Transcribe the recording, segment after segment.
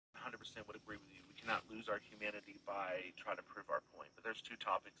100% would agree with you. We cannot lose our humanity by trying to prove our point. But there's two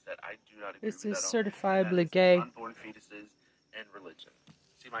topics that I do not agree This with is that on. certifiably That is gay. unborn fetuses and religion.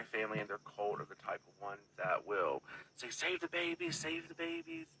 See, my family and their cult are the type of ones that will say, save the babies, save the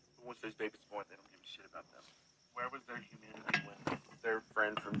babies. But once those babies are born, they don't give a shit about them. Where was their humanity when their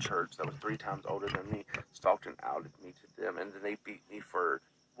friend from church that was 3 times older than me stalked and outed me to them, and then they beat me for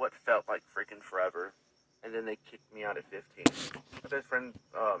what felt like freaking forever, and then they kicked me out at 15. My best friend,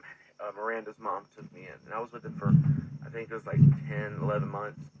 Miranda's mom, took me in, and I was with them for, I think it was like 10, 11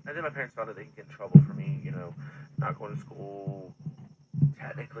 months, and then my parents found out they could get in trouble for me, not going to school,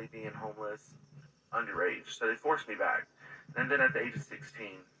 technically being homeless, underage, so they forced me back. And then at the age of 16,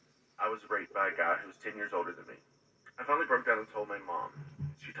 I was raped by a guy who was 10 years older than me. I finally broke down and told my mom.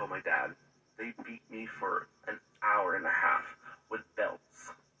 She told my dad. They beat me for an hour and a half with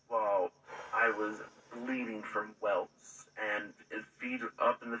belts while I was bleeding from welts and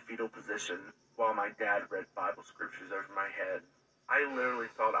up in the fetal position while my dad read Bible scriptures over my head. I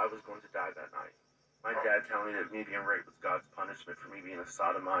literally thought I was going to die that night. My dad telling me that me being raped was God's punishment for me being a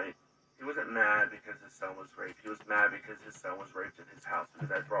sodomite. He wasn't mad because his son was raped. He was mad because his son was raped in his house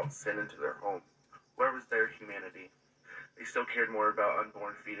because I brought sin into their home. Where was their humanity? They still cared more about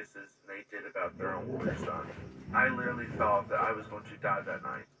unborn fetuses than they did about their own warrior son. I literally thought that I was going to die that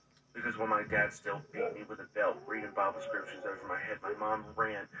night. Because when my dad still beat me with a belt, reading Bible scriptures over my head, my mom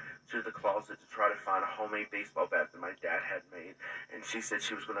ran to the closet to try to find a homemade baseball bat that my dad had made. And she said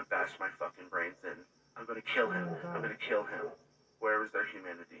she was going to bash my fucking brains in. I'm going to kill him. I'm going to kill him. Where was their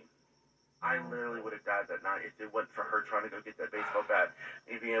humanity? I literally would have died that night if it wasn't for her trying to go get that baseball bat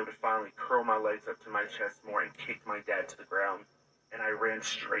and being able to finally curl my legs up to my chest more and kick my dad to the ground. And I ran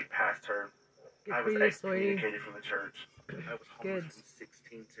straight past her. Good I was for you, excommunicated from the church. I was homeless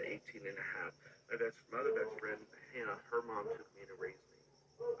Good. from 16 to 18 and a half. My other best friend, Hannah, her mom took me to raise me.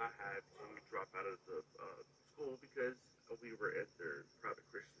 I had to drop out of the school because we were at their private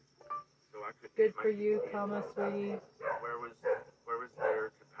Christian school. So I couldn't Good get my for you, GPA. sweetie. Where was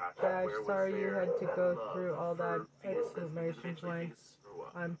their compassion? Gosh, Where was sorry you their had to go love through all that for fetuses? Because exclamation eventually points. fetuses grow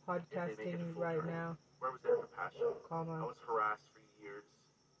up. I'm If they make it podcasting to full right term. now. Where was their compassion? I Comma. was harassed for years.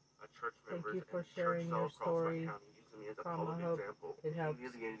 Church Thank members you for and sharing churches all your across story. my county using me as a Comma. public Hope example. it helps.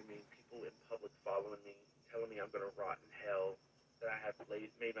 Humiliated me. People in public following me, telling me I'm going to rot in hell. That I have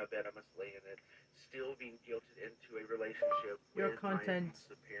made my bed, I must lay in it. Still being guilted into a relationship Your with content. my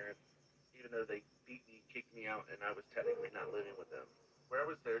abusive parent, even though they beat me, kicked me out, and I was technically not living with them. Where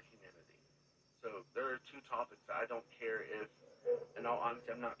was their humanity? So there are two topics that I don't care if, in all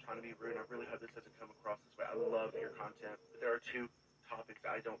honesty, I'm not trying to be rude. I really hope this doesn't come across this way. I love your content, but there are two topics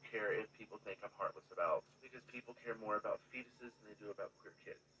that I don't care if people think I'm heartless about, because people care more about fetuses than they do about queer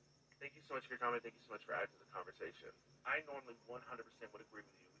kids. Thank you so much for your comment. Thank you so much for adding to the conversation. I normally 100% would agree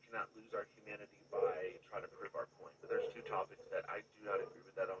with you. We cannot lose our humanity by trying to prove our point. But there's two topics that I do not agree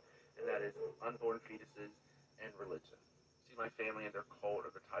with that on, and that is unborn fetuses and religion. See, my family and their cult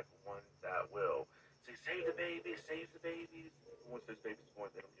are the type of ones that will say, save the babies, save the babies. Once those babies are born,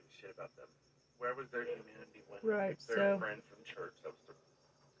 they don't give a shit about them. Where was their humanity when their friend from church that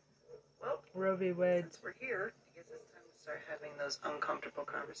was Roe v. Wade. Since we're here, I guess it's time to start having those uncomfortable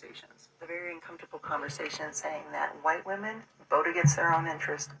conversations. The very uncomfortable conversation saying that white women vote against their own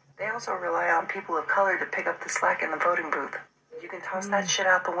interest. They also rely on people of color to pick up the slack in the voting booth. You can toss that shit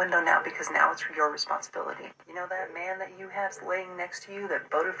out the window now because now it's your responsibility. You know that man that you have laying next to you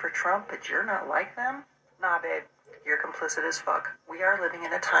that voted for Trump, but you're not like them? Nah, babe, you're complicit as fuck. We are living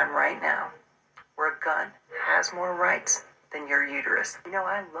in a time right now where a gun has more rights than your uterus. You know,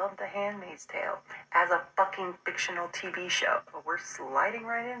 I love The Handmaid's Tale as a fucking fictional TV show, but we're sliding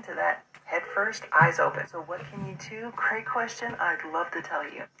right into that head first, eyes open. So what can you do? Great question. I'd love to tell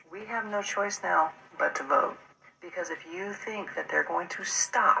you. We have no choice now but to vote. Because if you think that they're going to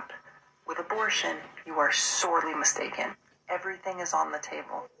stop with abortion, you are sorely mistaken. Everything is on the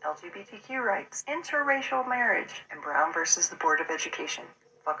table. LGBTQ rights, interracial marriage, and Brown versus the Board of Education.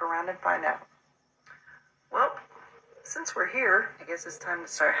 Fuck around and find out. Well, since we're here, I guess it's time to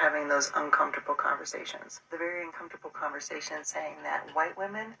start having those uncomfortable conversations. The very uncomfortable conversation saying that white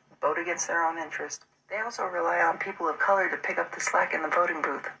women vote against their own interest. They also rely on people of color to pick up the slack in the voting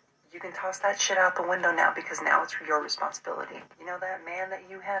booth. You can toss that shit out the window now because now it's your responsibility. You know that man that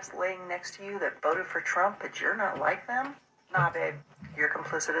you have laying next to you that voted for Trump, but you're not like them? Nah, babe, you're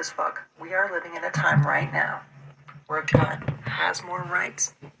complicit as fuck. We are living in a time right now where a gun has more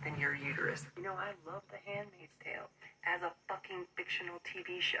rights than your uterus. You know, I love The Handmaid's Tale as a fucking fictional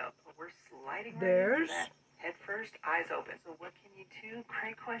TV show, but we're sliding right into that. Head first, eyes open. So what can you do?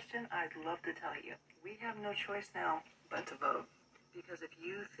 Great question. I'd love to tell you. We have no choice now but to vote. Because if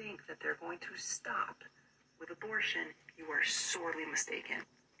you think that they're going to stop with abortion, you are sorely mistaken.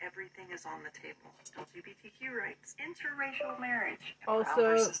 Everything is on the table. LGBTQ rights, interracial marriage, and Brown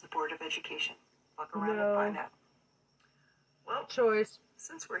versus the Board of Education. Fuck around and find out. Well, choice,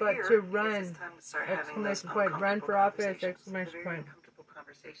 since we're but here, to I guess run, it's time to start having those exclamation point, run uncomfortable for office, conversations. exclamation The very point. uncomfortable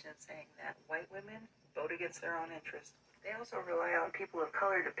conversation saying that white women vote against their own interest. They also rely on people of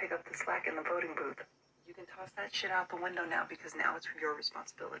color to pick up the slack in the voting booth. You can toss that shit out the window now because now it's your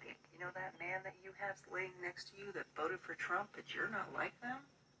responsibility. You know that man that you have laying next to you that voted for Trump, that you're not like them?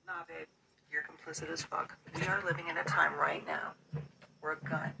 Nah, babe, you're complicit as fuck. We are living in a time right now where a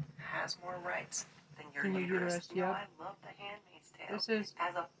gun has more rights than your uterus. You know, I love The Handmaid's Tale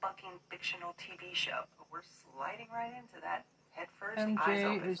as a fucking fictional TV show. But we're sliding right into that head first.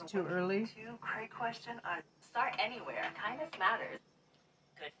 MJ is too early. Great question. Start anywhere. Kindness matters.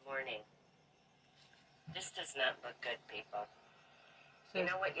 Good morning. This does not look good, people. You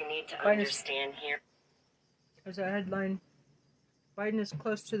know what you need to understand here? There's a headline. Biden is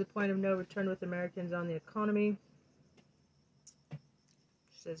close to the point of no return with Americans on the economy. She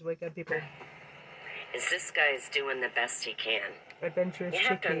says, wake up, people. Is this guy is doing the best he can. Adventurous You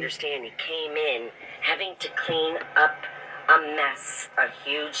have to Chicky. understand he came in having to clean up a mess, a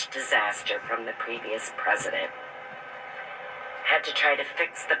huge disaster from the previous president. Had to try to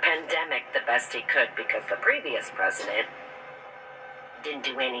fix the pandemic the best he could because the previous president didn't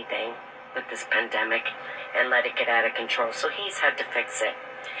do anything with this pandemic and let it get out of control. So he's had to fix it.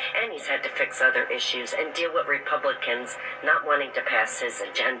 And he's had to fix other issues and deal with Republicans not wanting to pass his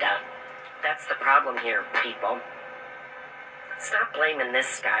agenda. That's the problem here, people. Stop blaming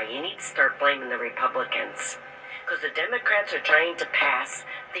this guy. You need to start blaming the Republicans. Because the Democrats are trying to pass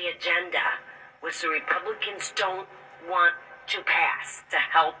the agenda, which the Republicans don't want to pass to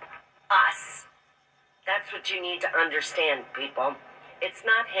help us. That's what you need to understand, people. It's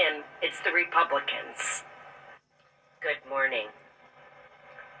not him, it's the Republicans. Good morning.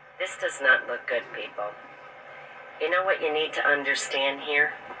 This does not look good, people. You know what you need to understand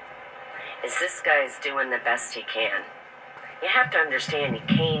here? Is this guy is doing the best he can. You have to understand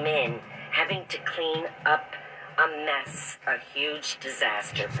he came in having to clean up a mess, a huge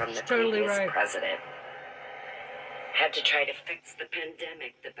disaster from the previous president. Had to try to fix the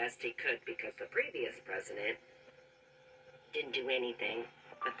pandemic the best he could because the previous president didn't do anything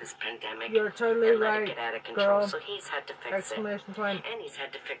with this pandemic. You're totally and let right, it get out of control. girl. So he's had to fix Exclamation point. and he's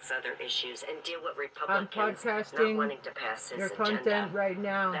had to fix other issues and deal with I'm Republicans podcasting not wanting to pass his your agenda. content right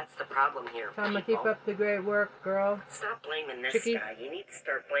now. That's the problem here, Time to people. keep up the great work, girl. Stop blaming this Chicky. guy. You need to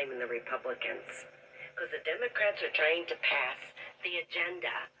start blaming the Republicans. Because the Democrats are trying to pass the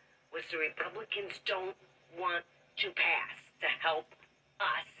agenda, which the Republicans don't want to pass to help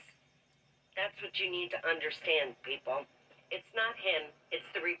us. That's what you need to understand, people. It's not him, it's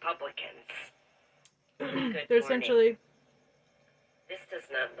the Republicans. Good They're morning. essentially This does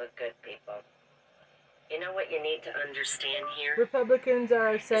not look good, people. You know what you need to understand here? Republicans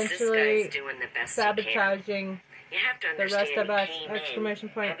are Is this essentially guy's doing the best he can. sabotaging You have to the rest understand of us. he came in Exclamation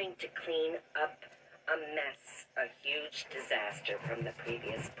point. having to clean up a mess, a huge disaster from the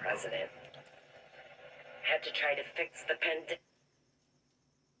previous president. Had to try to fix the pandemic.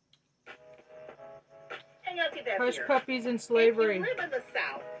 Hush puppies and slavery. If you live in the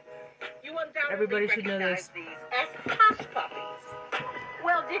South, you undoubtedly Everybody should know recognize this. these as hush puppies.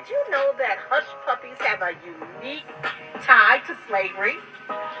 Well, did you know that hush puppies have a unique tie to slavery?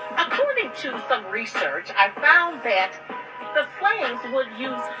 According to some research, I found that the slaves would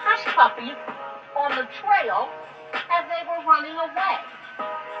use hush puppies on the trail as they were running away.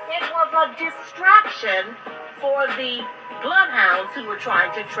 It was a distraction for the bloodhounds who were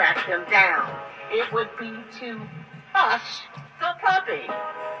trying to track them down. It would be to hush the puppy.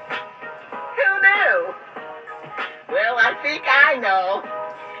 Who knew? Well, I think I know,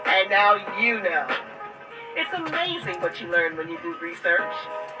 and now you know. It's amazing what you learn when you do research.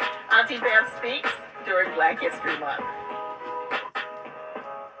 Auntie Bev speaks during Black History Month.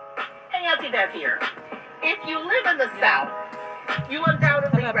 Hey, Auntie Bev here. If you live in the South, you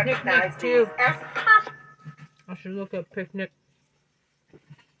undoubtedly How about recognize picnic, these too? as hush. I should look up picnic.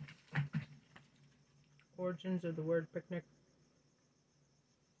 Origins of the word picnic.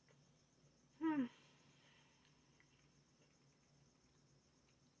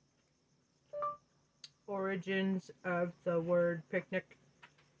 Origins of the word picnic.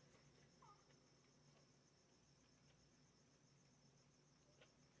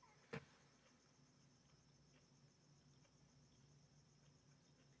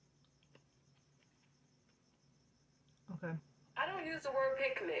 Okay. I don't use the word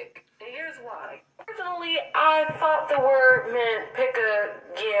picnic, and here's why. Originally, I thought the word meant pick a,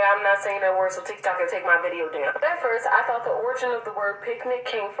 I'm not saying that word so TikTok can take my video down. But at first, I thought the origin of the word picnic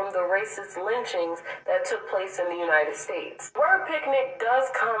came from the racist lynchings that took place in the United States. The word picnic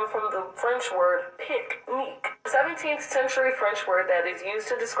does come from the French word pique-nique, a 17th century French word that is used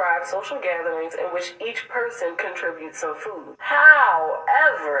to describe social gatherings in which each person contributes some food.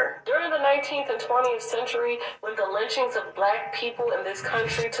 However, during the 19th and 20th century, when the lynchings of black people in this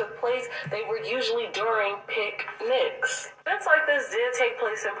country took place, they were usually during picnics. Events like this did take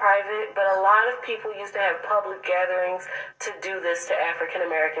place in private, but a lot of people used to have public gatherings to do this to African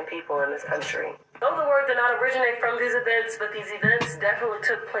American people in this country. Though the word did not originate from these events, but these events definitely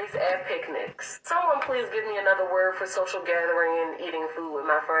took place at picnics. Someone please give me another word for social gathering and eating food with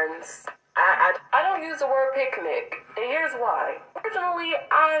my friends. I don't use the word picnic, and here's why. Originally,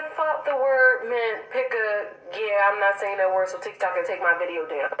 I thought the word meant pick a, I'm not saying that word so TikTok can take my video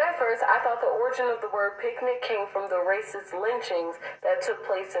down. But at first, I thought the origin of the word picnic came from the racist lynchings that took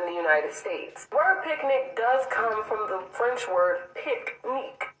place in the United States. The word picnic does come from the French word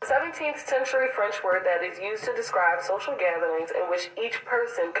pique-nique, a 17th century French word that is used to describe social gatherings in which each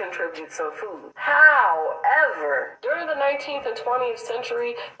person contributes some food. However, during the 19th and 20th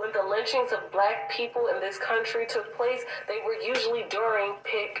century, when the lynchings of black people in this country took place, they were usually during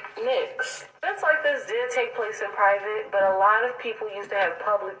picnics. Events like this did take place in private, but a lot of people used to have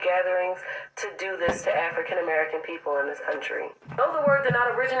public gatherings to do this to African American people in this country. Though the word did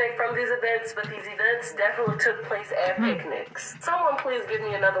not originate from these events, but these events definitely took place at picnics. Someone please give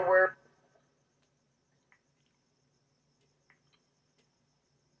me another word.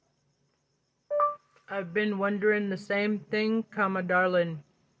 I've been wondering the same thing, darling.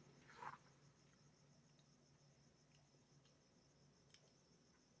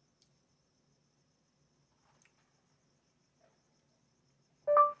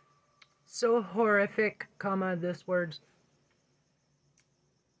 So horrific, this word.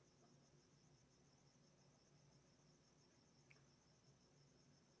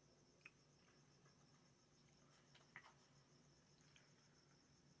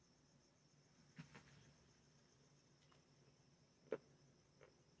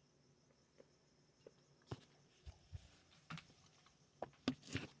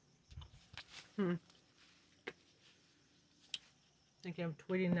 I think I'm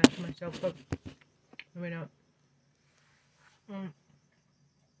tweeting that to myself, but maybe not.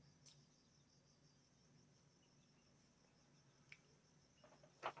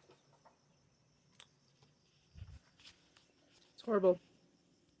 It's horrible.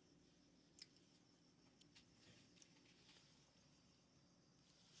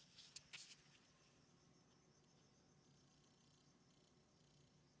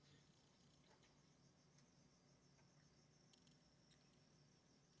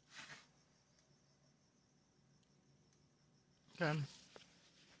 Okay.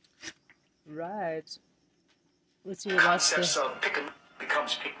 Right. Let's see what else. Concepts of picnic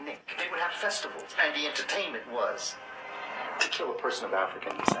becomes picnic. They would have festivals, and the entertainment was to kill a person of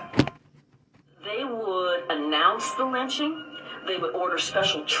African descent. They would announce the lynching. They would order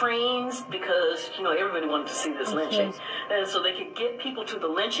special trains because, everybody wanted to see this lynching. And so they could get people to the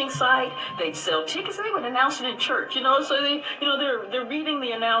lynching site. They'd sell tickets. They would announce it in church, so they, they're reading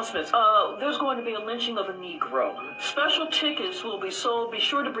the announcements. There's going to be a lynching of a Negro. Special tickets will be sold. Be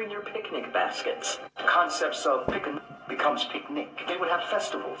sure to bring your picnic baskets. Concepts of picnic becomes picnic. They would have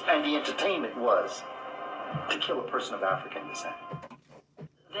festivals, and the entertainment was to kill a person of African descent.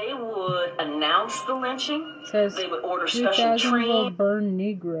 They would announce the lynching. Says they would order special 2,000 trains. will burn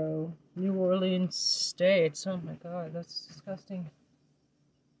Negro. New Orleans States. Oh my God, that's disgusting.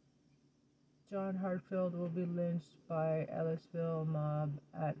 John Hartfield will be lynched by Ellisville mob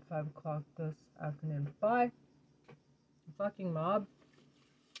at 5 o'clock this afternoon. Bye. Fucking mob.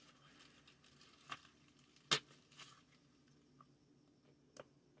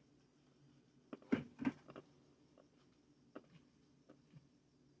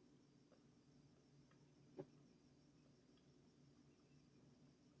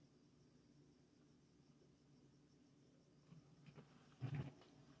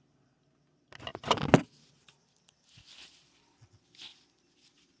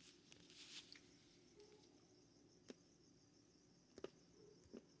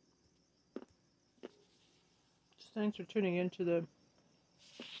 Thanks for tuning in to the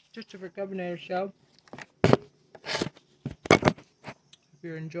Christopher Governor show. If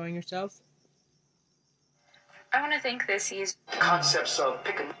you're enjoying yourself. I want to thank this season. Concepts of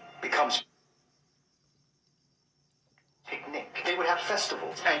picnic becomes picnic. They would have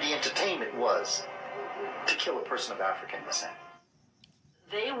festivals, and the entertainment was to kill a person of African descent.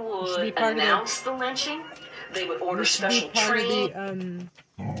 They should be would part of the- announce the lynching. They would order This should be special part of training.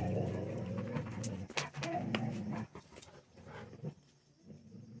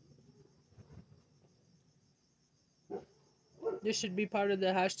 This should be part of the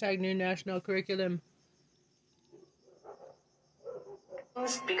hashtag new national curriculum.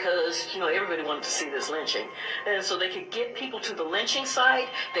 Because, everybody wanted to see this lynching. And so they could get people to the lynching site.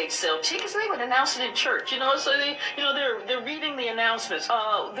 They'd sell tickets. They would announce it in church, so they, they're reading the announcements.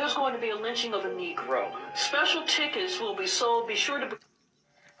 There's going to be a lynching of a Negro. Special tickets will be sold. Be sure to...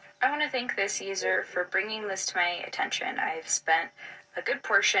 I want to thank this user for bringing this to my attention. I've spent a good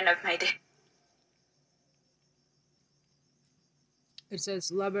portion of my day. It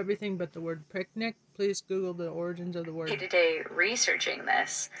says, love everything but the word picnic. Please Google the origins of the word. Today researching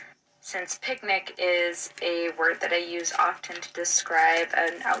this, since picnic is a word that I use often to describe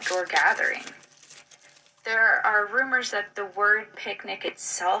an outdoor gathering. There are rumors that the word picnic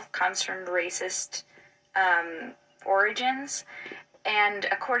itself comes from racist origins, and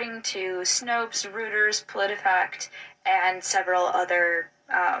according to Snopes, Reuters, PolitiFact, and several other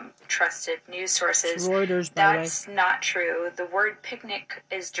trusted news sources, Reuters, that's not true. The word picnic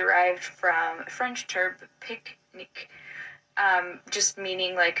is derived from a French term picnic, just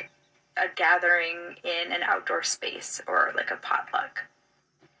meaning like a gathering in an outdoor space or like a potluck.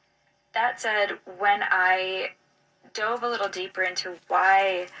 That said, when I dove a little deeper into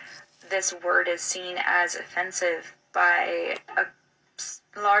why this word is seen as offensive by a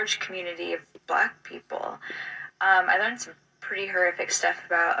large community of Black people, I learned some pretty horrific stuff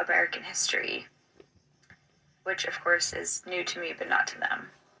about American history, which of course is new to me but not to them.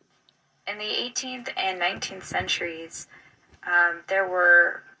 In the 18th and 19th centuries, there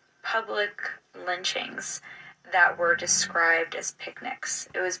were public lynchings that were described as picnics.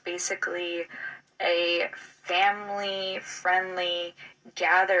 It was basically a family-friendly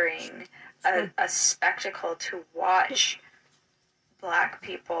gathering, a spectacle to watch Black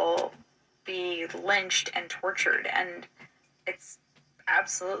people be lynched and tortured, and it's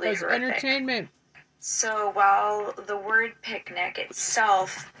absolutely It's horrific. entertainment. So while the word picnic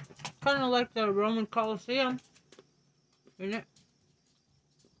itself, Kind of like the Roman Colosseum, isn't it?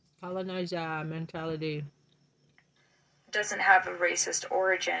 Colonizer mentality. doesn't have a racist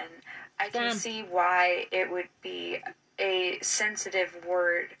origin, I can Damn. see why it would be a sensitive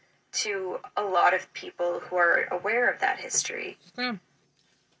word to a lot of people who are aware of that history. Yeah.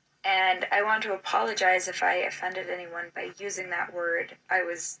 And I want to apologize if I offended anyone by using that word. I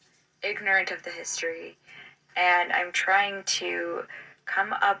was ignorant of the history, and I'm trying to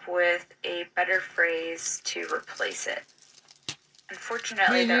come up with a better phrase to replace it.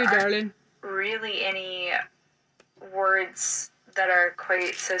 Unfortunately, Me and there you, aren't darling. really any words that are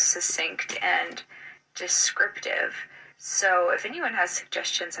quite so succinct and descriptive. So if anyone has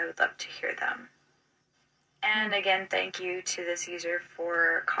suggestions, I would love to hear them. And again, thank you to this user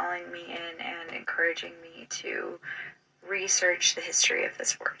for calling me in and encouraging me to research the history of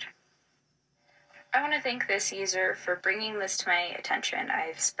this word. I want to thank this user for bringing this to my attention.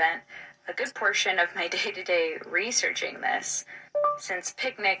 I've spent a good portion of my day-to-day researching this, since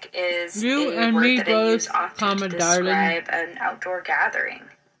picnic is You a and word me that I use both, often to describe an outdoor gathering.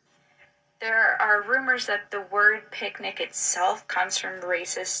 There are rumors that the word picnic itself comes from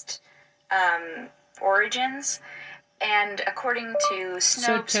racist origins, and according to So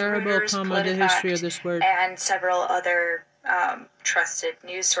Snopes, terrible, Reuters, the history of PolitiFact, this word. and several other trusted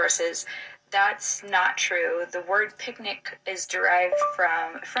news sources, that's not true. The word picnic is derived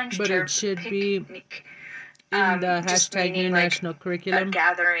from a French But term it should be picnic, in the just hashtag new meaning like national a curriculum.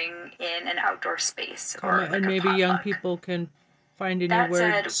 gathering in an outdoor space or like And a maybe young potluck. people can find any That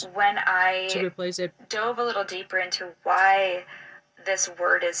words said, when to I replace it. dove a little deeper into why this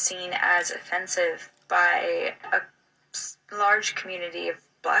word is seen as offensive by a large community of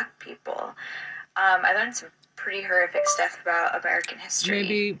Black people, I learned some pretty horrific stuff about American history,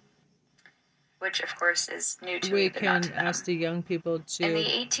 Maybe which of course is new to we me, but not can to them. ask the young people In the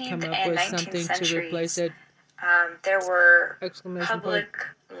to 18th come up and with 19th something to centuries, replace it. There were Exclamation point. public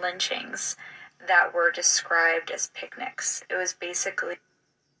lynchings that were described as picnics. It was basically...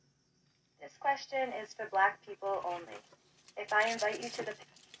 This question is for Black people only. If I invite you to the...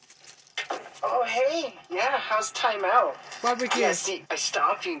 Oh, hey. Yeah, how's time out? Barbecue. Yeah, see, I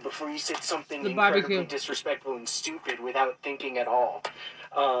stopped you before you said something The incredibly barbecue. disrespectful and stupid without thinking at all.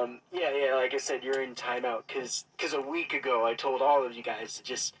 Yeah, like I said, you're in timeout, because a week ago I told all of you guys to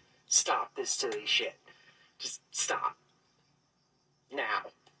just stop this silly shit. Just stop. Now.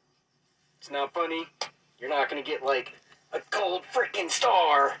 It's not funny. You're not gonna get, like, a gold freaking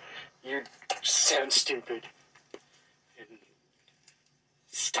star. You sound stupid.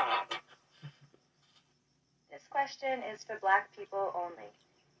 stop. This question is for black people only.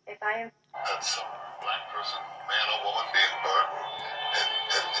 If I am That's some black person, man or woman being burned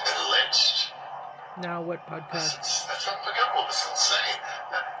and lynched. Now what podcast? That's unforgivable. It's insane.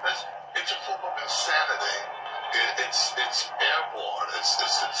 It's a form of insanity. It's airborne. It's a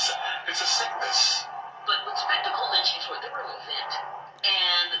sickness. But when spectacle lynchings were, they were an event.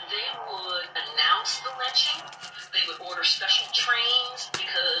 And they would announce the lynching. They would order special trains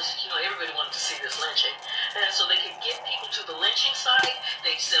because, everybody wanted to see this lynching. And so they could get people to the lynching site.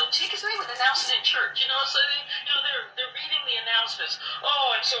 They'd sell tickets. They would announce it in church, so they're reading the announcements.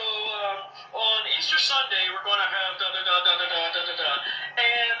 Oh, and so on Easter Sunday, we're going to have da-da-da-da-da-da-da-da.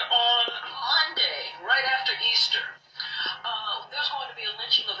 And on Monday, right after Easter, there's going to be a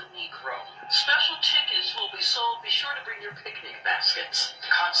lynching of a Negro. Special tickets will be sold. Be sure to bring your picnic baskets.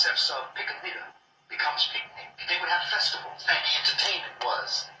 The concepts of picnic becomes picnic. They would have festivals, and the entertainment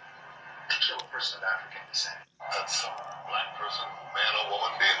was to kill a person of African descent. That's some black person, man or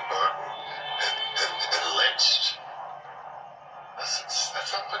woman being burned and lynched.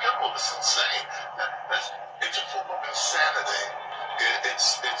 That's unforgivable. It's insane. It's a form of insanity.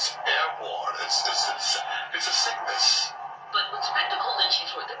 It's airborne. It's a sickness. But when spectacle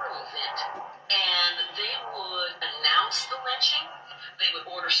lynchings were, they were an event. And they would announce the lynching. They would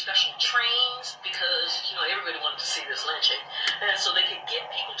order special trains because, everybody wanted to see this lynching. And so they could get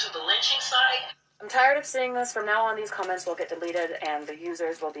people to the lynching site. I'm tired of seeing this. From now on, these comments will get deleted and the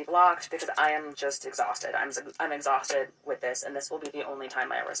users will be blocked because I am just exhausted. I'm exhausted with this, and this will be the only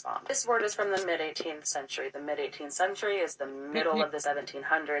time I respond. This word is from the mid-18th century. The mid-18th century is the middle of the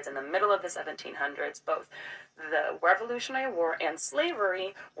 1700s. In the middle of the 1700s, both the Revolutionary War and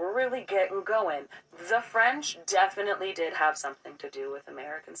slavery were really getting going. The French definitely did have something to do with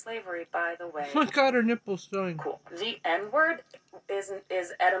American slavery, by the way. Oh my god, her nipple's showing. Cool. The N-word is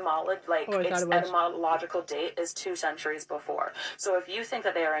etymological date is 2 centuries before. So if you think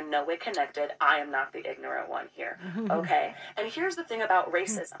that they are in no way connected, I am not the ignorant one here. Okay? And here's the thing about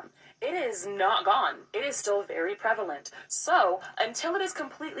racism. It is not gone. It is still very prevalent. So, until it is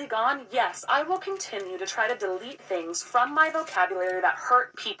completely gone, yes, I will continue to try to delete things from my vocabulary that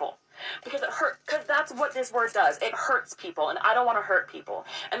hurt people. Because that's what this word does. It hurts people, and I don't want to hurt people.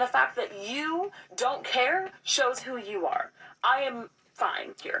 And the fact that you don't care shows who you are. I am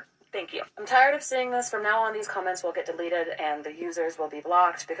fine here. Thank you. I'm tired of seeing this. From now on, these comments will get deleted, and the users will be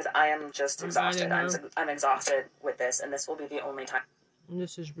blocked because I am just exhausted. I'm exhausted with this, and this will be the only time.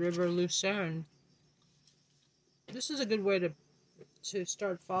 This is River Lucerne. This is a good way to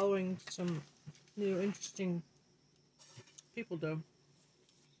start following some new interesting people, though.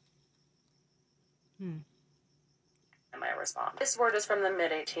 My response. This word is from the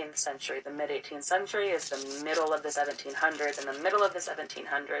mid-18th century. The mid-18th century is the middle of the 1700s. In the middle of the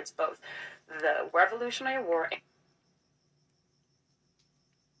 1700s, both the Revolutionary War and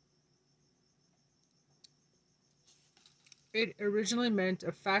it originally meant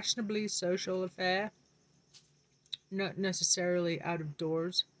a fashionably social affair, not necessarily out of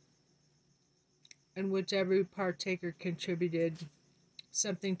doors, in which every partaker contributed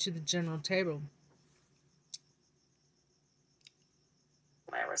something to the general table.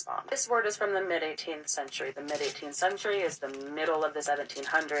 My response. This word is from the mid-18th century. The mid-18th century is the middle of the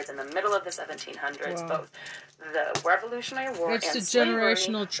 1700s. In the middle of the 1700s, both the Revolutionary War and the slavery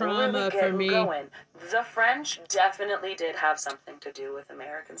generational trauma really for me. Going. The French definitely did have something to do with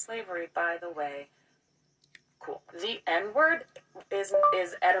American slavery, by the way. Cool. The N-word is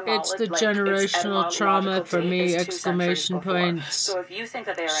etymological. It's the generational trauma for me! Exclamation point. So if you think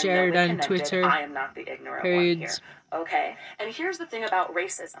that they are shared on connected, Twitter. I am not the ignorant one here. Okay, and here's the thing about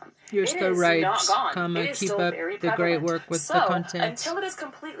racism. You're still right, It is keep still up very the great prevalent. work with so, the content. Until it is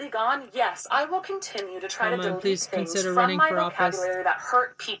completely gone, yes, I will continue to try to delete please things consider from running my for office. vocabulary that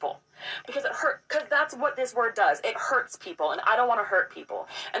hurt people. Because that's what this word does. It hurts people, and I don't want to hurt people.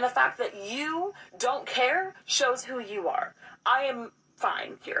 And the fact that you don't care shows who you are. I am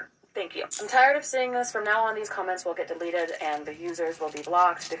fine here. Thank you. I'm tired of seeing this. From now on, these comments will get deleted, and the users will be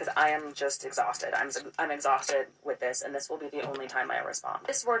blocked because I am just exhausted. I'm exhausted with this, and this will be the only time I respond.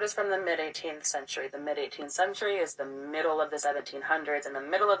 This word is from the mid-18th century. The mid-18th century is the middle of the 1700s. In the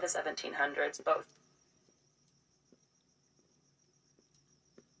middle of the 1700s, both.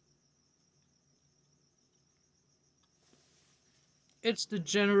 It's the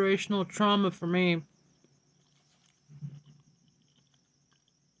generational trauma for me.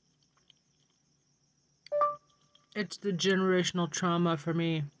 It's the generational trauma for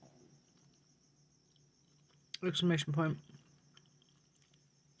me. Exclamation point.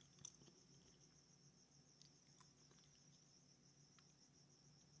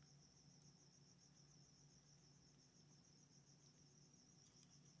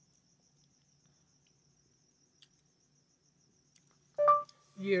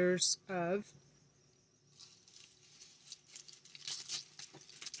 years of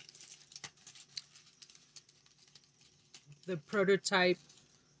the prototype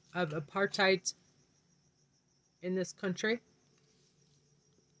of apartheid in this country.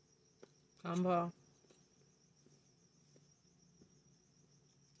 Combo.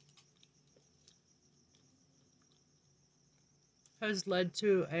 Has led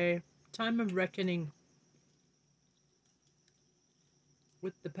to a time of reckoning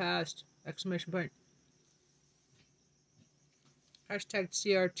with the past! Exclamation point. Hashtag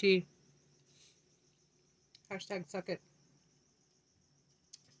CRT. Hashtag suck it.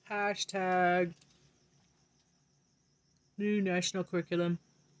 Hashtag new national curriculum.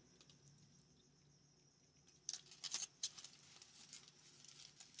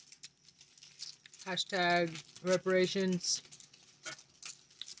 Hashtag reparations.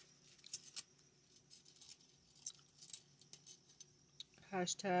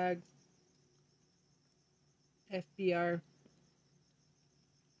 Hashtag FBR.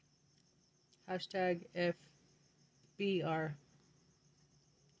 Hashtag FBR.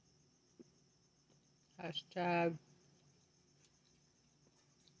 Hashtag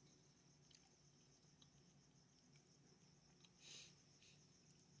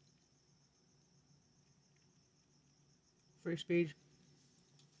free speech.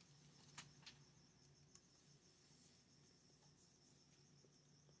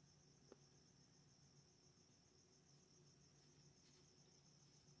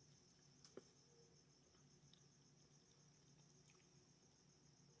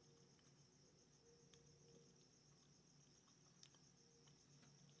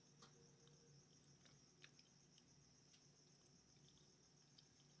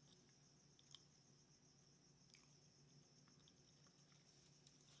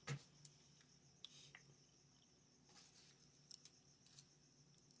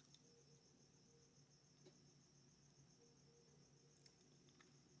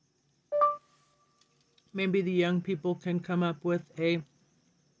 Maybe the young people can come up with a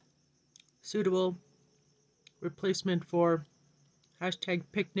suitable replacement for hashtag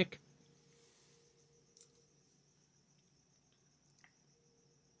picnic.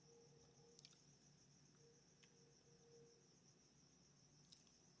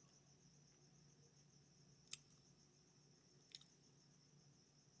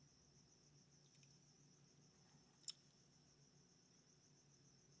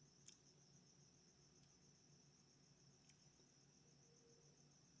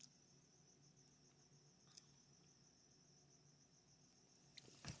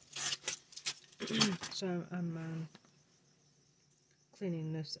 So I'm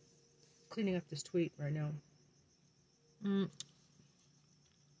cleaning up this tweet right now.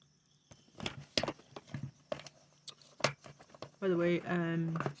 By the way,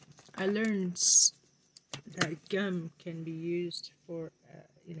 I learned that gum can be used for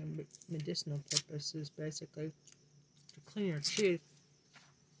medicinal purposes, basically to clean your teeth.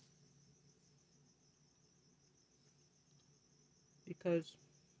 Because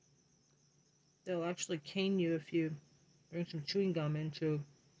they'll actually cane you if you bring some chewing gum into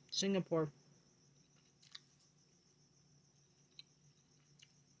Singapore.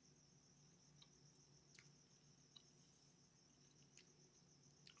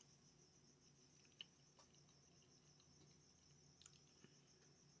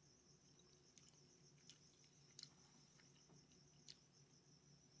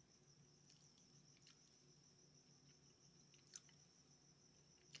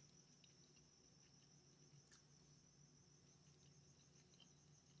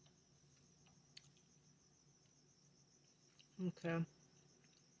 Okay.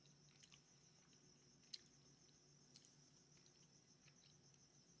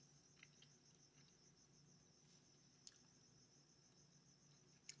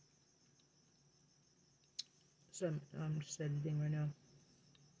 So I'm just editing right now.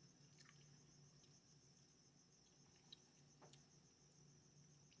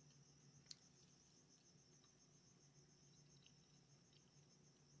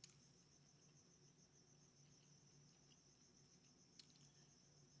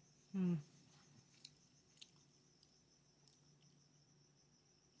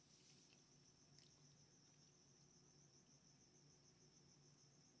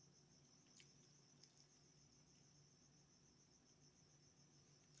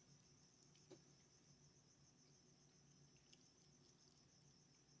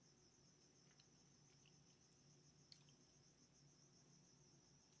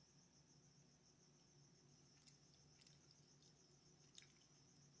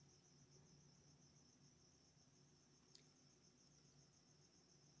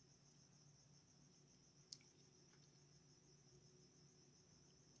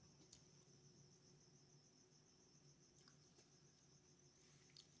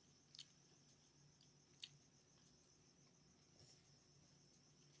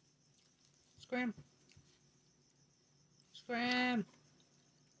 Scram. Scram.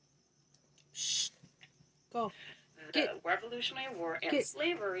 Shh. Go. The Revolutionary War and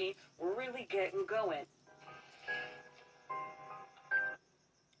slavery were really getting going.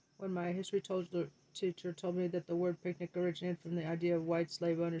 When my history teacher told me that the word picnic originated from the idea of white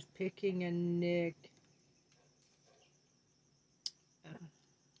slave owners picking a nick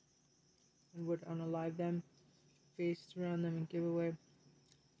and would unalive them, feast around them, and give away.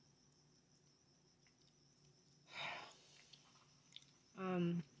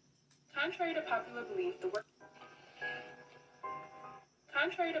 Contrary to popular belief, the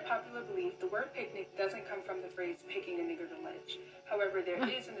word picnic doesn't come from the phrase picking a nigger to lynch. However, there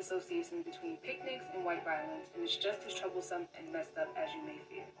is an association between picnics and white violence, and it's just as troublesome and messed up as you may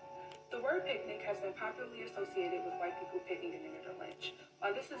fear. The word picnic has been popularly associated with white people picking a nigger to lynch.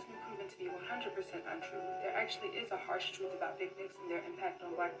 While this has been proven to be 100% untrue, there actually is a harsh truth about picnics and their impact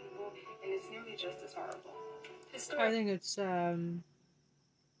on black people, and it's nearly just as horrible. I think it's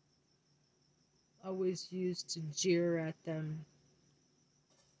always used to jeer at them.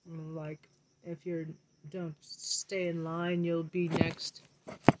 Like, if you don't stay in line, you'll be next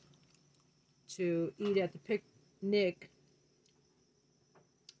to eat at the picnic.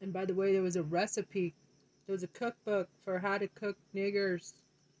 And by the way, there was a recipe. There was a cookbook for how to cook niggers.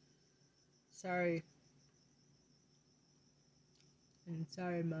 Sorry. And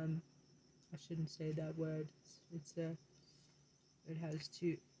sorry, Mom. I shouldn't say that word. It has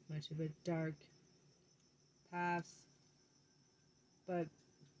too much of a dark past. But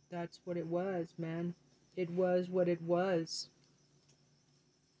that's what it was, man. It was what it was.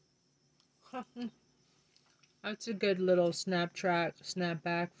 That's a good little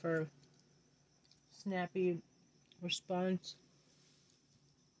snapback for snappy response.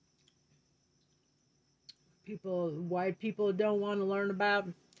 White people don't want to learn about.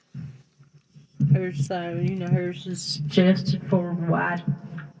 Here's suggested for white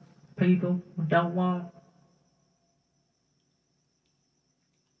people who don't want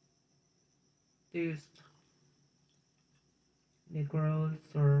these Negroes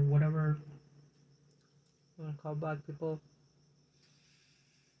or whatever you want to call black people.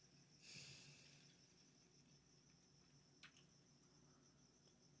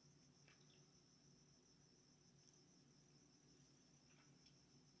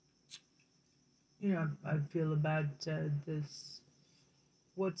 You know, I feel about this.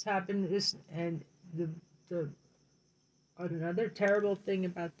 What's happened is, and the another terrible thing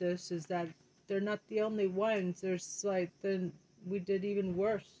about this is that they're not the only ones. There's then we did even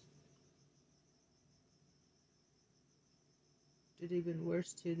worse. Did even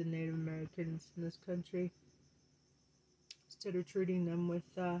worse to the Native Americans in this country. Instead of treating them with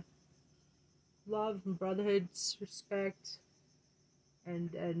love and brotherhood, respect,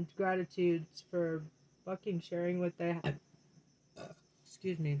 and gratitude for fucking sharing what they had.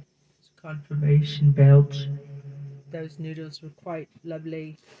 Excuse me. It's confirmation belch. Those noodles were quite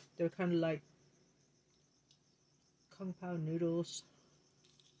lovely. They're kind of like Kung Pao noodles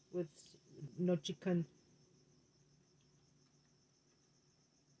with no chicken.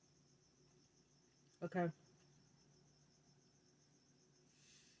 Okay.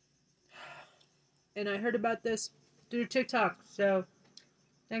 And I heard about this through TikTok, so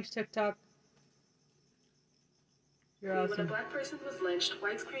thanks, TikTok. You're awesome. When a black person was lynched,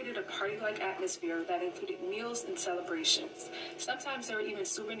 whites created a party-like atmosphere that included meals and celebrations. Sometimes there were even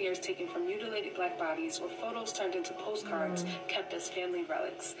souvenirs taken from mutilated black bodies or photos turned into postcards kept as family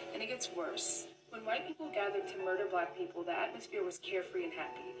relics. And it gets worse. When white people gathered to murder black people, the atmosphere was carefree and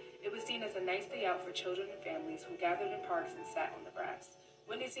happy. It was seen as a nice day out for children and families who gathered in parks and sat on the grass.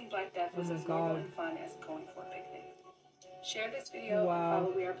 Witnessing Black Death was as normal and fun as going for a picnic. Share this video and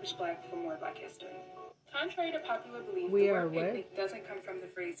follow We Are Push Black for more Black history. Contrary to popular belief, the word picnic doesn't come from the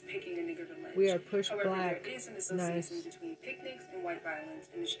phrase picking a nigger to lynch. We are Push However, Black. there is an association between picnics and white violence,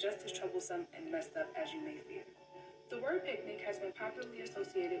 and it's just as troublesome and messed up as you may fear. The word picnic has been popularly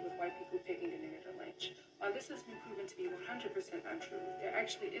associated with white people picking a nigger to lynch. While this has been proven to be 100% untrue, there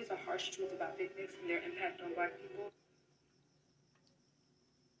actually is a harsh truth about picnics and their impact on black people.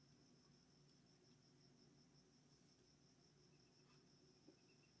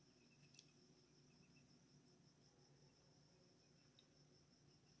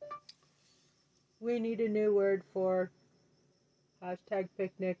 We need a new word for hashtag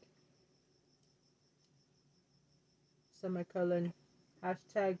picnic. Semicolon.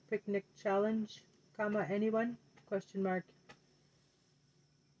 Hashtag picnic challenge, comma, anyone? Question mark.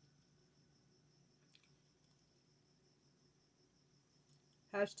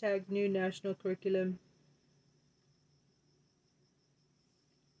 Hashtag new national curriculum.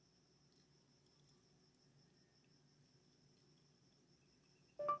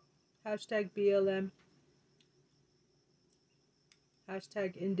 Hashtag BLM.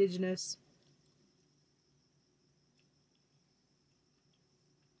 Hashtag Indigenous.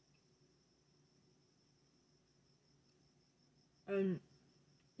 And,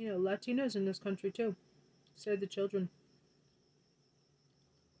 you know, Latinos in this country too. Save the children.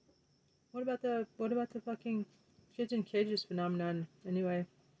 What about the fucking kids in cages phenomenon anyway?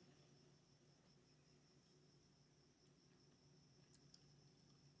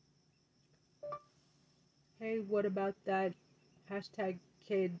 Hey, what about that hashtag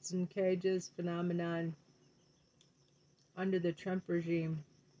kids in cages phenomenon under the Trump regime,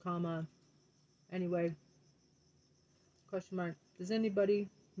 comma, anyway, question mark. Does anybody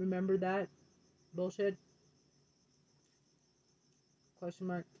remember that bullshit? Question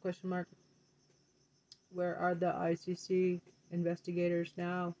mark, question mark. Where are the ICC investigators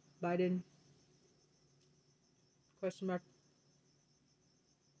now, Biden? Question mark.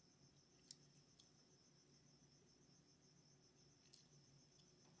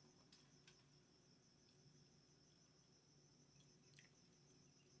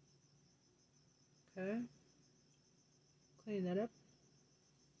 Okay. Clean that up.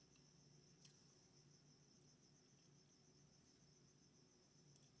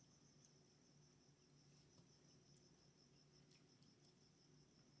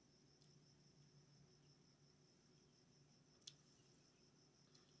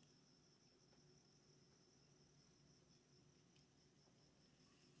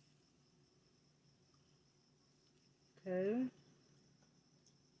 Okay.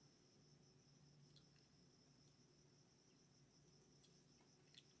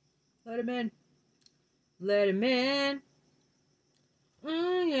 Let him in. Let him in.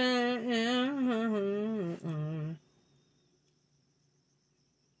 Yeah.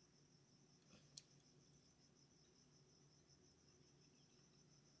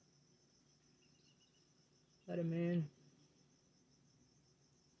 Let him in.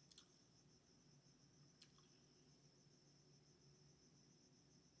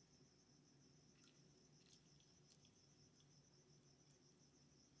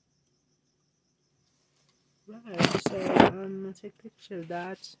 Right, so I'm gonna take a picture of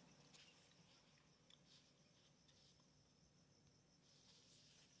that.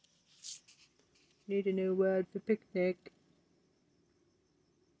 Need a new word for picnic.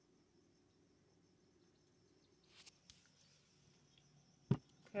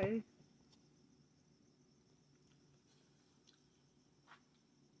 Okay.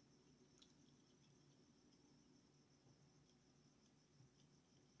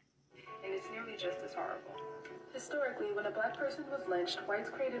 And it's nearly just as horrible. Historically, when a black person was lynched, whites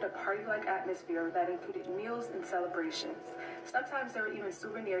created a party-like atmosphere that included meals and celebrations. Sometimes there were even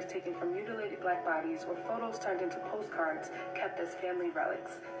souvenirs taken from mutilated black bodies or photos turned into postcards kept as family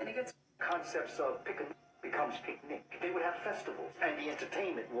relics. And it gets Concepts of picnic becomes picnic. They would have festivals, and the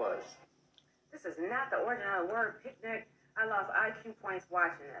entertainment was. This is not the original word picnic. I lost IQ points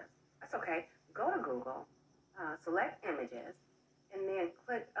watching this. That's okay. Go to Google, select images, and then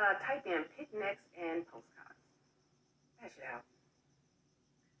type in picnics and postcards. That should help.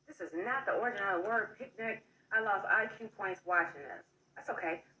 This is not the original word picnic. I lost IQ points watching this. That's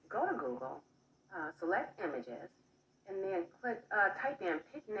okay. Go to Google, select images, and then type in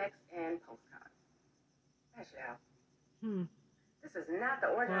picnics and postcards. That should help. This is not the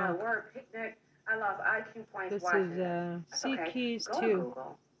original word picnic. I lost IQ points watching this. This is C keys Go to too.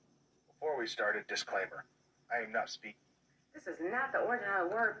 Google. Before we started, disclaimer. I am not speaking. This is not the original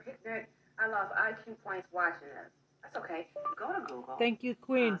word picnic. I lost IQ points watching this. That's okay. Go to Google. Thank you,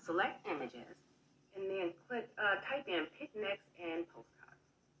 Queen. Select images, and then type in picnics and postcards.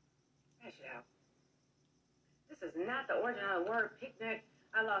 That should help. This is not the original word picnic.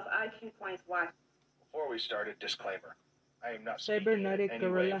 I lost IQ points watching. Before we started, disclaimer. I am not Cybernetic speaking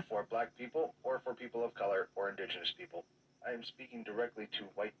in any way gorilla. for black people or for people of color or indigenous people. I am speaking directly to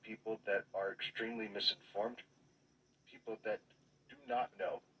white people that are extremely misinformed, people that do not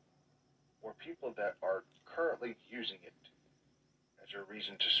know, or people that are currently using it as a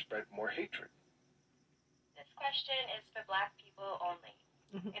reason to spread more hatred. This question is for black people only.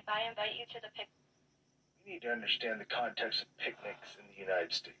 If I invite you to the picnic, We need to understand the context of picnics in the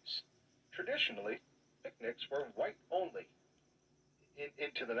United States. Traditionally, picnics were white only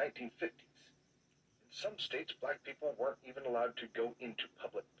into the 1950s. In some states, black people weren't even allowed to go into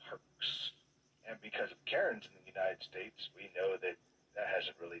public parks. And because of Karens in the United States, we know that that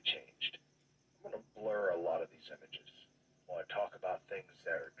hasn't really changed. I'm going to blur a lot of these images. I want to talk about things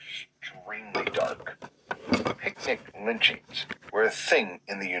that are extremely dark. Picnic lynchings were a thing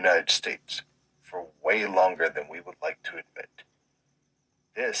in the United States for way longer than we would like to admit.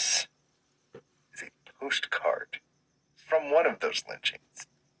 This postcard from one of those lynchings.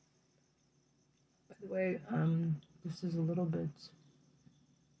 By the way, this is a little bit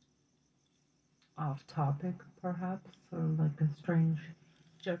off topic, perhaps, or like a strange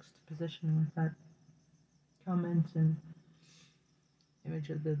juxtaposition with that comment and image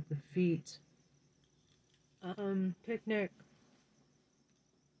of the feet. Picnic.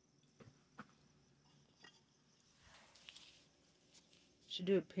 Should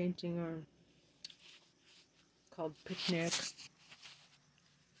do a painting called Picnic.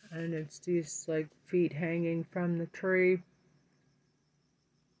 And it's these like feet hanging from the tree.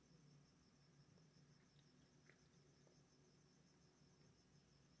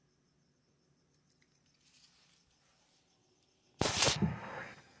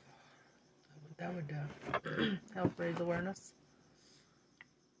 That would help raise awareness,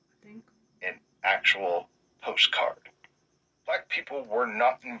 I think. An actual postcard. Black people were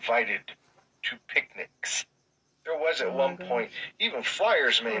not invited to picnics. There was at one point even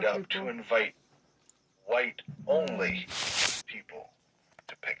flyers made up to invite white-only people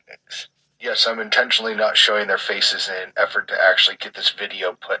to picnics. Yes, I'm intentionally not showing their faces in an effort to actually get this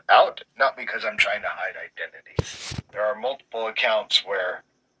video put out, not because I'm trying to hide identities. There are multiple accounts where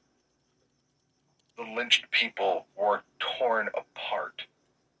the lynched people were torn apart.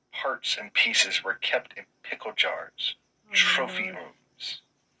 Parts and pieces were kept in pickle jars, trophy rooms.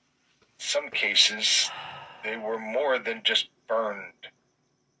 In some cases, they were more than just burned.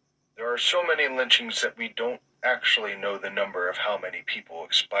 There are so many lynchings that we don't actually know the number of how many people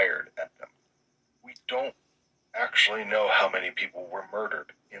expired at them. We don't actually know how many people were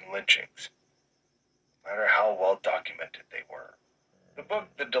murdered in lynchings, no matter how well documented they were. The book,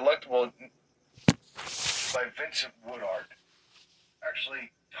 The Delectable, by Vincent Woodard,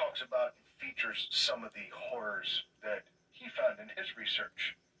 actually talks about and features some of the horrors that he found in his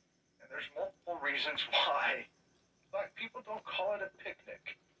research. And there's multiple reasons why Black people don't call it a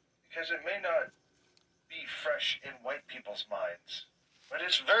picnic, because it may not be fresh in white people's minds, but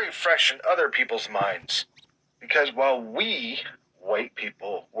it's very fresh in other people's minds. Because while we, white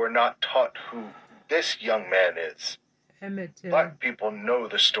people, were not taught who this young man is, Emmett Till. Black people know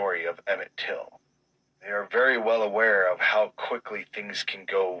the story of Emmett Till. They are very well aware of how quickly things can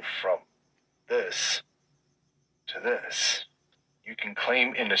go from this to this. You can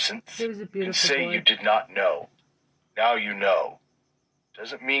claim innocence and say you did not know. Now you know.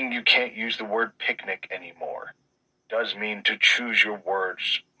 Doesn't mean you can't use the word picnic anymore. Does mean to choose your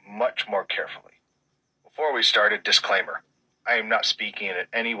words much more carefully. Before we start, a disclaimer. I am not speaking in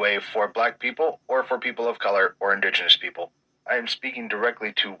any way for Black people or for people of color or indigenous people. I am speaking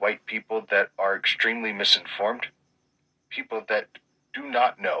directly to white people that are extremely misinformed, people that do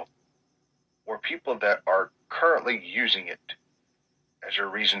not know, or people that are currently using it as a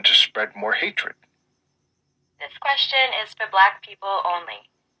reason to spread more hatred. This question is for Black people only.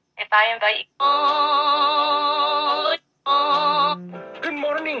 If I invite you... Good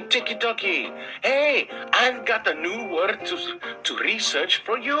morning, Tiki Toki. Hey, I've got a new word to research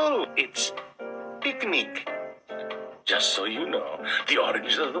for you. It's picnic. Just so you know, the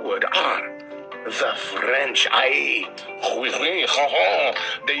origins of the word are the French. They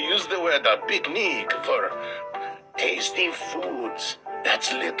use the word picnic for tasty foods.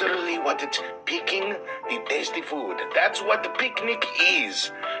 That's literally what it's picking, the tasty food. That's what the picnic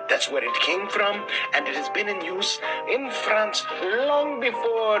is. That's where it came from, and it has been in use in France long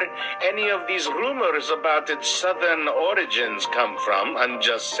before any of these rumors about its southern origins come from. I'm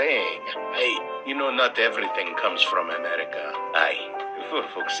just saying. Hey, you know, not everything comes from America. Aye, for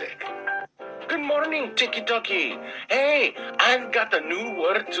fuck's sake. Good morning, Tiki Toki. Hey, I've got a new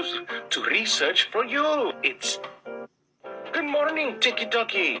word to research for you. It's good morning, Tiki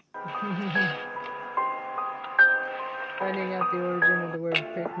Toki. Finding out the origin of the word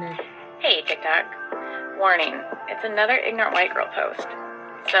picnic. Hey, TikTok. Warning, it's another ignorant white girl post.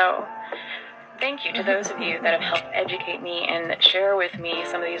 So, thank you to those of you that have helped educate me and share with me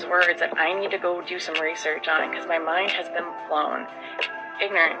some of these words that I need to go do some research on because my mind has been blown.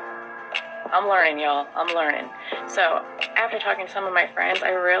 Ignorant. I'm learning, y'all. I'm learning. So, after talking to some of my friends,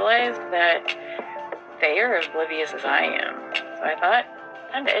 I realized that they are as oblivious as I am. So I thought,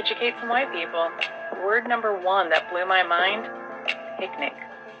 time to educate some white people. Word number one that blew my mind, picnic.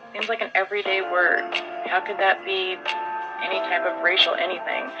 Seems like an everyday word. How could that be any type of racial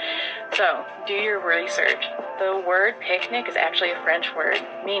anything? So, do your research. The word picnic is actually a French word,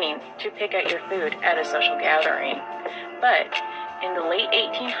 meaning to pick at your food at a social gathering. But in the late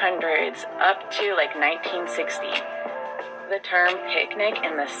 1800s up to like 1960, the term picnic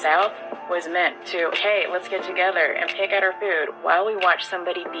in the South was meant to, hey, let's get together and pick at our food while we watch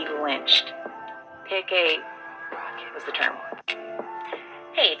somebody be lynched. aka was the term.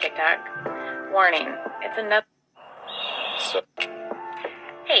 Hey, TikTok. Warning. It's another. So,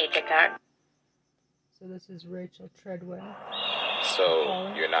 Hey, TikTok. So this is Rachel Treadwell.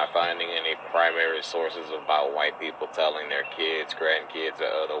 so you're not finding any primary sources about white people telling their kids, grandkids, or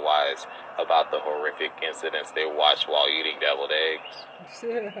otherwise about the horrific incidents they watched while eating deviled eggs?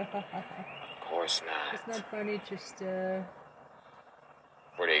 Of course not. It's not funny, just For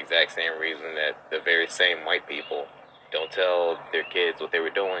the exact same reason that the very same white people don't tell their kids what they were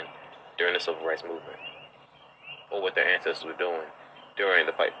doing during the Civil Rights Movement, or what their ancestors were doing during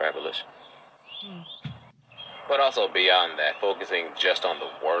the fight for abolition. But also beyond that, focusing just on the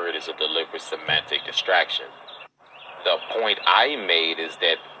word is a deliberate semantic distraction. The point I made is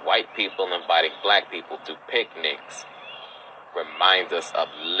that white people inviting black people to picnics reminds us of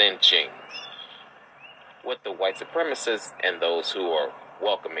lynchings. What the white supremacists and those who are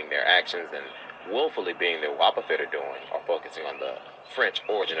welcoming their actions and willfully being their wopper are doing are focusing on the French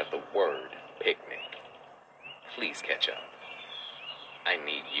origin of the word picnic. Please catch up. I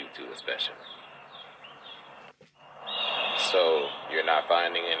need you to especially. So, you're not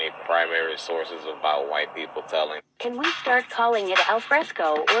finding any primary sources about white people telling... Can we start calling it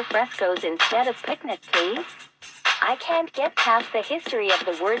alfresco or frescoes instead of picnic, please? I can't get past the history of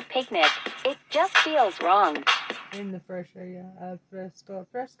the word picnic. It just feels wrong. in the fresh air, yeah. Alfresco.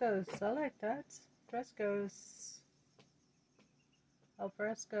 Frescoes. I like that. Frescoes.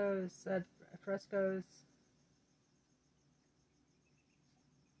 Alfrescos. Frescoes.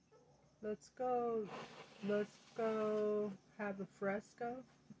 Let's go. Let's go have a fresco.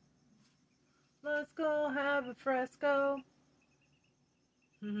 Let's go have a fresco.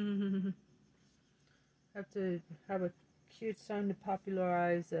 Have to have a cute song to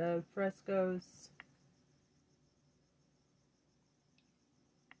popularize frescoes.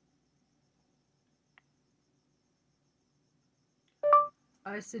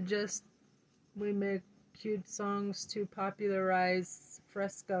 I suggest we make cute songs to popularize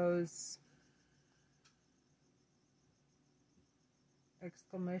frescoes.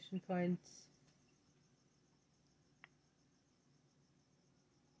 Exclamation point.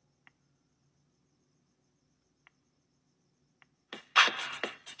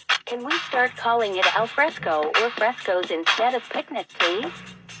 Can we start calling it alfresco or frescoes instead of picnic, please?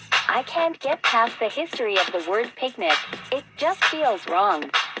 I can't get past the history of the word picnic. It just feels wrong.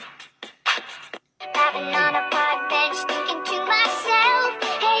 Rapping on a park bench, thinking to myself,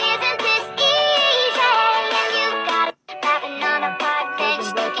 hey, isn't this easy? And you got it. Rapping on a park bench.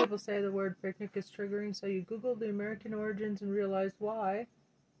 Some black people say the word picnic is triggering, so you Google the American origins and realize why.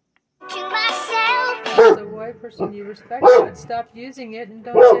 To myself. As a white person you respect that, stop using it and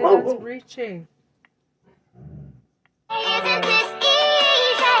don't say that's reaching. Isn't this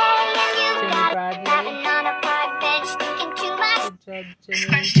easy? And you got Bradley. rapping on a park bench, thinking to myself. Good job, This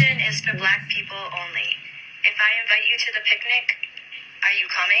Jimmy. question is for black people only. If I invite you to the picnic, are you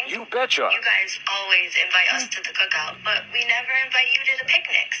coming? You betcha. You guys always invite us to the cookout, but we never invite you to the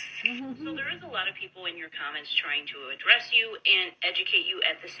picnics. So there is a lot of people in your comments trying to address you and educate you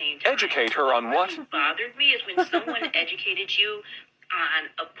at the same time. Educate her on what? What bothered me is when someone educated you on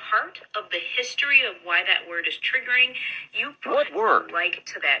a part of the history of why that word is triggering, you What put word? like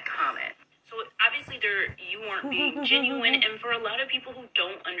to that comment. So obviously you weren't being genuine, and for a lot of people who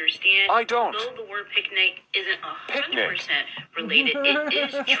don't understand, I don't. though the word picnic isn't 100% Picnic. related, it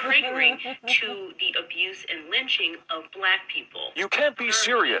is triggering to the abuse and lynching of black people. You can't be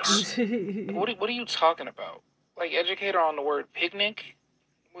serious. What are you talking about? Like, educate her on the word picnic?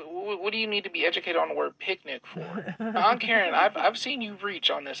 What do you need to be educated on the word picnic for? Now, I'm Karen. I've seen you reach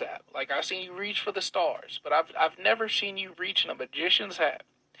on this app. Like, I've seen you reach for the stars, but I've never seen you reach in a magician's hat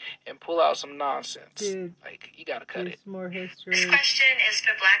and pull out some nonsense. Dude, like, you gotta cut it. More history. This question is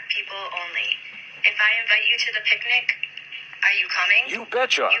for black people only. If I invite you to the picnic, are you coming? You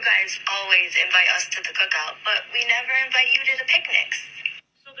betcha. You guys always invite us to the cookout, but we never invite you to the picnics.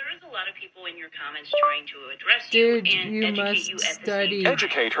 So there is a lot of people in your comments trying to address Dude, you and you educate must you at the study. same time.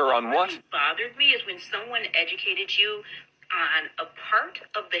 Educate her on what? What bothered me is when someone educated you on a part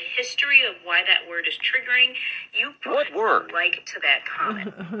of the history of why that word is triggering, you put What word? like to that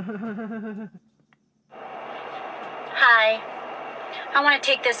comment. Hi. I want to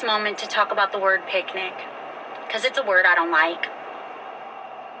take this moment to talk about the word picnic, because it's a word I don't like.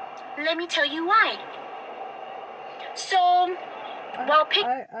 Let me tell you why. So, well,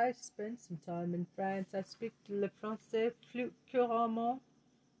 I spent some time in France. I speak le français couramment.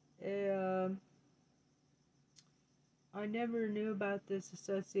 Et, I never knew about this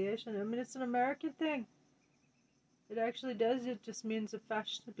association. I mean, it's an American thing. It actually does. It just means a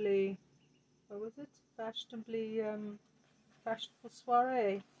fashionably what was it? Fashionable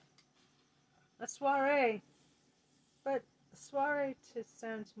soiree. A soiree. But soiree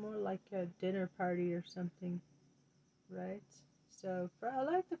sounds more like a dinner party or something, right? So I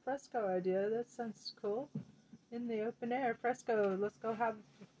like the fresco idea. That sounds cool. In the open air, fresco. Let's go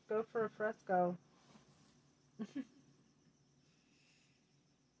for a fresco.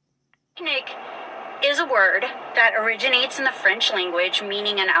 Picnic is a word that originates in the French language,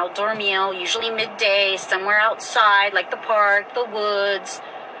 meaning an outdoor meal, usually midday, somewhere outside, like the park, the woods,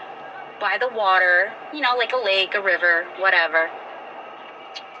 by the water, like a lake, a river, whatever.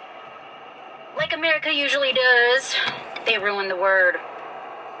 Like America usually does, they ruined the word.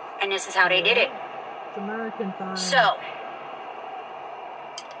 And this is how they did it. It's American time. So,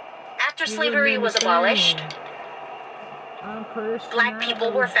 after slavery was abolished, black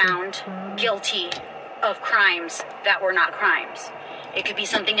people were found guilty of crimes that were not crimes. It could be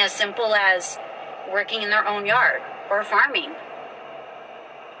something as simple as working in their own yard or farming,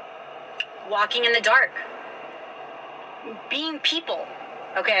 walking in the dark, being people,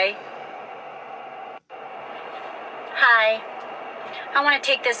 okay? Hi. I want to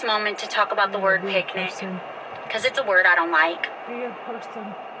take this moment to talk about the word picnic, because it's a word I don't like. Be a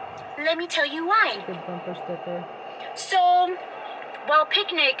person. Let me tell you why. Good bumper sticker. So, while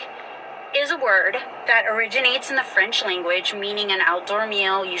picnic is a word that originates in the French language, meaning an outdoor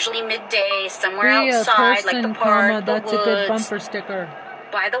meal, usually midday, somewhere outside, like the park, the that's woods, a good bumper sticker.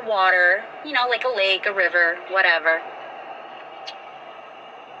 by the water, like a lake, a river, whatever.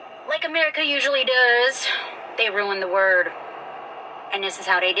 Like America usually does, they ruined the word. And this is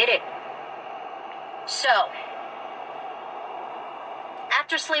how they did it. So,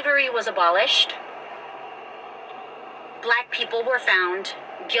 after slavery was abolished, black people were found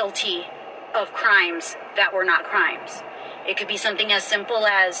guilty of crimes that were not crimes. It could be something as simple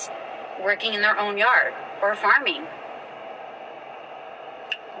as working in their own yard or farming,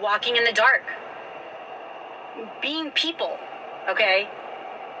 walking in the dark, being people, okay?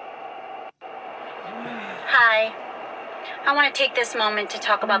 Hi. I want to take this moment to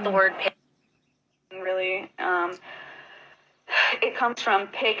talk about the word pick. Really, it comes from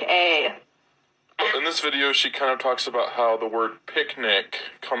pick a. In this video, she kind of talks about how the word picnic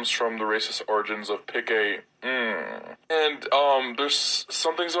comes from the racist origins of pick a. And there's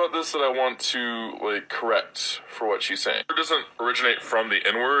some things about this that I want to correct for what she's saying. It doesn't originate from the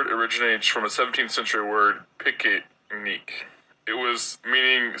N-word. It originates from a 17th century word, picnic. It was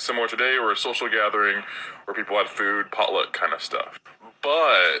meaning similar today, or a social gathering where people had food, potluck kind of stuff.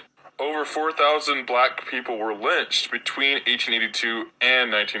 But over 4,000 black people were lynched between 1882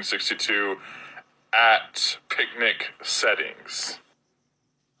 and 1962 at picnic settings.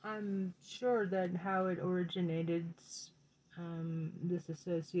 I'm sure that how it originated, this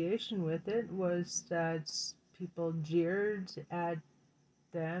association with it, was that people jeered at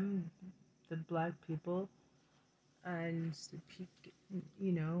them, the black people, and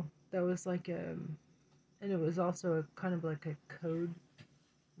that was like and it was also a kind of like a code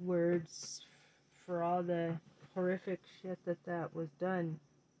words for all the horrific shit that was done.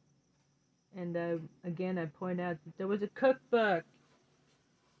 And again, I point out that there was a cookbook,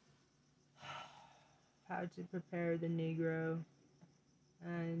 how to prepare the Negro,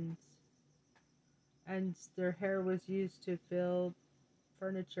 and their hair was used to fill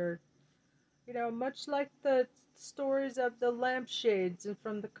furniture. Much like the stories of the lampshades and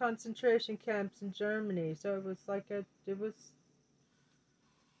from the concentration camps in Germany. So it was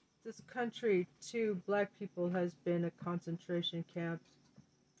this country to black people has been a concentration camp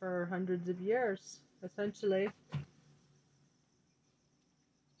for hundreds of years, essentially.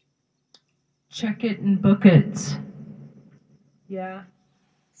 Check it and book it. Yeah.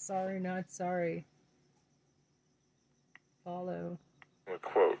 Sorry, not sorry. Follow.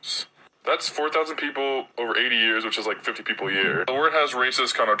 Quotes. That's 4,000 people over 80 years, which is like 50 people a year. The word has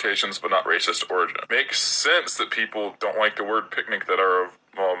racist connotations, but not racist origin. Makes sense that people don't like the word picnic that are of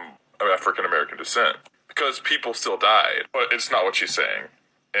African American descent, because people still died. But it's not what she's saying.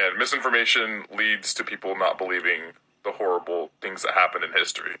 And misinformation leads to people not believing the horrible things that happened in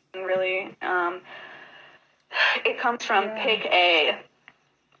history. Really, it comes from pick a.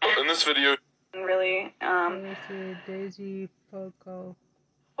 In this video, really, Daisy Poco.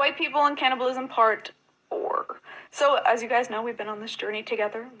 White People and Cannibalism Part 4. So, as you guys know, we've been on this journey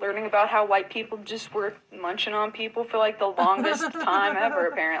together, learning about how white people just were munching on people for like the longest time ever,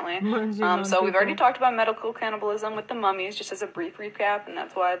 apparently. So we've already talked about medical cannibalism with the mummies, just as a brief recap, and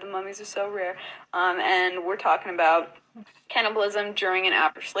that's why the mummies are so rare. And we're talking about cannibalism during and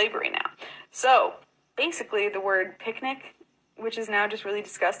after slavery now. So, basically, the word picnic which is now just really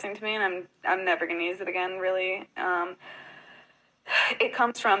disgusting to me, and I'm never gonna use it again, really. It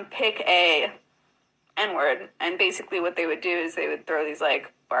comes from pick a N-word, and basically what they would do is they would throw these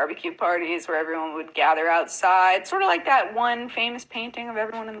like barbecue parties where everyone would gather outside, sort of like that one famous painting of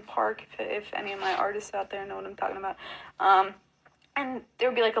everyone in the park, if any of my artists out there know what I'm talking about. And there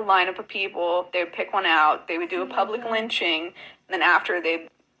would be like a lineup of people. They would pick one out. They would do a public lynching. And then after they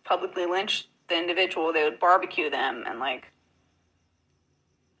publicly lynched the individual, they would barbecue them. And like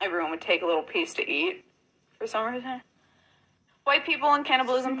everyone would take a little piece to eat for some reason. White People and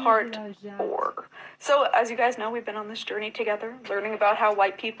Cannibalism Part 4. So, as you guys know, we've been on this journey together, learning about how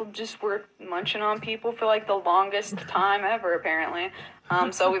white people just were munching on people for like the longest time ever, apparently.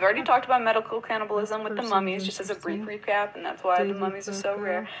 So we've already talked about medical cannibalism with the mummies, just as a brief recap, and that's why the mummies are so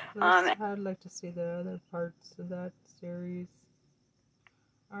rare. I'd like to see the other parts of that series.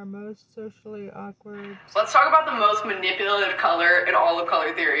 Our most socially awkward. Let's talk about the most manipulative color in all of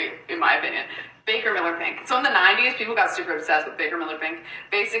color theory, in my opinion. Baker Miller pink. So in the 90s, people got super obsessed with Baker Miller pink.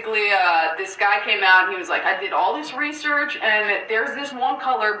 Basically, this guy came out and he was like, I did all this research and there's this one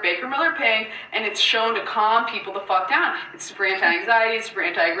color, Baker Miller pink, and it's shown to calm people the fuck down. It's super anti-anxiety, it's super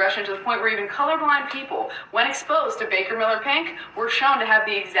anti-aggression, to the point where even colorblind people, when exposed to Baker Miller pink, were shown to have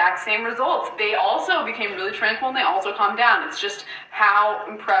the exact same results. They also became really tranquil and they also calmed down. It's just how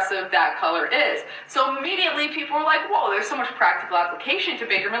impressive that color is. So immediately people were like, whoa, there's so much practical application to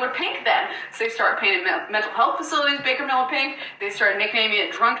Baker Miller pink then. So they started painting mental health facilities Baker Miller pink. They started nicknaming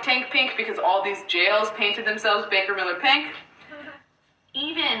it Drunk Tank pink because all these jails painted themselves Baker Miller pink.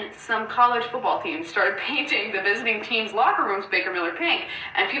 Even some college football teams started painting the visiting team's locker rooms Baker Miller pink.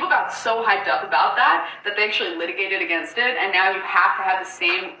 And people got so hyped up about that they actually litigated against it. And now you have to have the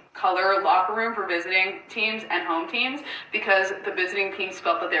same color locker room for visiting teams and home teams because the visiting teams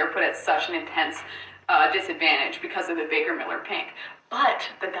felt that they were put at such an intense disadvantage because of the Baker Miller pink. But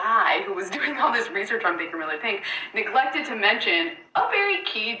the guy who was doing all this research on Baker Miller pink neglected to mention a very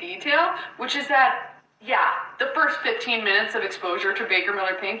key detail, which is that, yeah, the first 15 minutes of exposure to Baker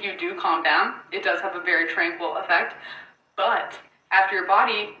Miller pink, you do calm down. It does have a very tranquil effect. But after your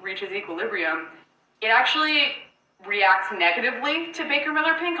body reaches equilibrium, it actually reacts negatively to Baker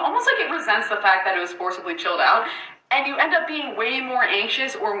Miller pink, almost like it resents the fact that it was forcibly chilled out. And you end up being way more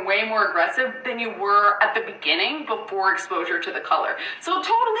anxious or way more aggressive than you were at the beginning before exposure to the color. So it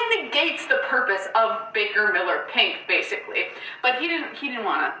totally negates the purpose of Baker Miller pink, basically. But he didn't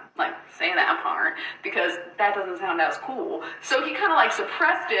want to say that part because that doesn't sound as cool. So he kind of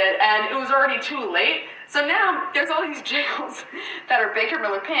suppressed it, and it was already too late. So now there's all these jails that are Baker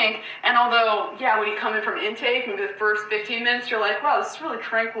Miller pink, and although, yeah, when you come in from intake, maybe the first 15 minutes, you're like, wow, this is a really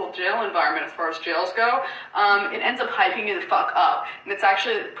tranquil jail environment as far as jails go, it ends up hyping you the fuck up, and it's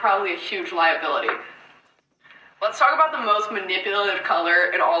actually probably a huge liability. Let's talk about the most manipulative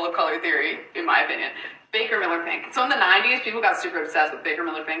color in all of color theory, in my opinion. Baker Miller pink. So in the 90s, people got super obsessed with Baker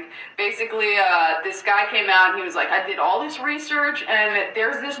Miller pink. Basically, this guy came out and he was like, I did all this research and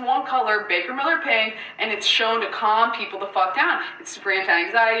there's this one color, Baker Miller pink, and it's shown to calm people the fuck down. It's super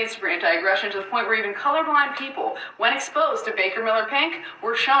anti-anxiety, it's super anti-aggression, to the point where even colorblind people, when exposed to Baker Miller pink,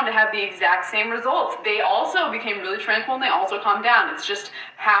 were shown to have the exact same results. They also became really tranquil and they also calmed down. It's just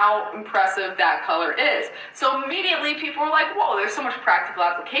how impressive that color is. So immediately people were like, whoa, there's so much practical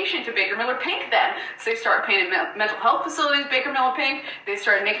application to Baker Miller pink then. So they started painting mental health facilities Baker Miller pink. They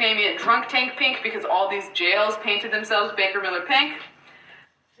started nicknaming it Drunk Tank pink because all these jails painted themselves Baker Miller pink.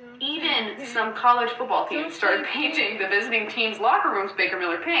 Even some college football teams started painting the visiting team's locker rooms Baker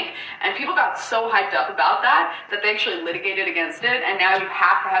Miller pink. And people got so hyped up about that they actually litigated against it. And now you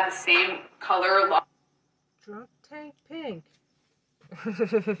have to have the same color. Drunk Tank pink.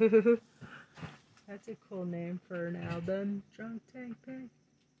 That's a cool name for an album. Drunk Tank pink.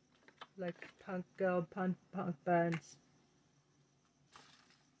 Like punk girl, punk bands.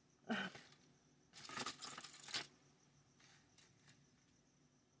 It's a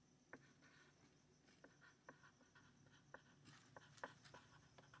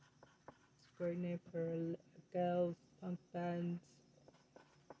great name for girls, punk bands.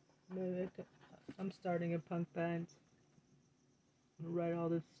 Maybe I'm starting a punk band. I'm gonna write all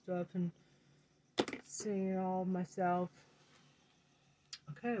this stuff and sing it all myself.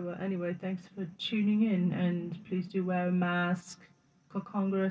 Okay, well, anyway, thanks for tuning in, and please do wear a mask. Call Congress.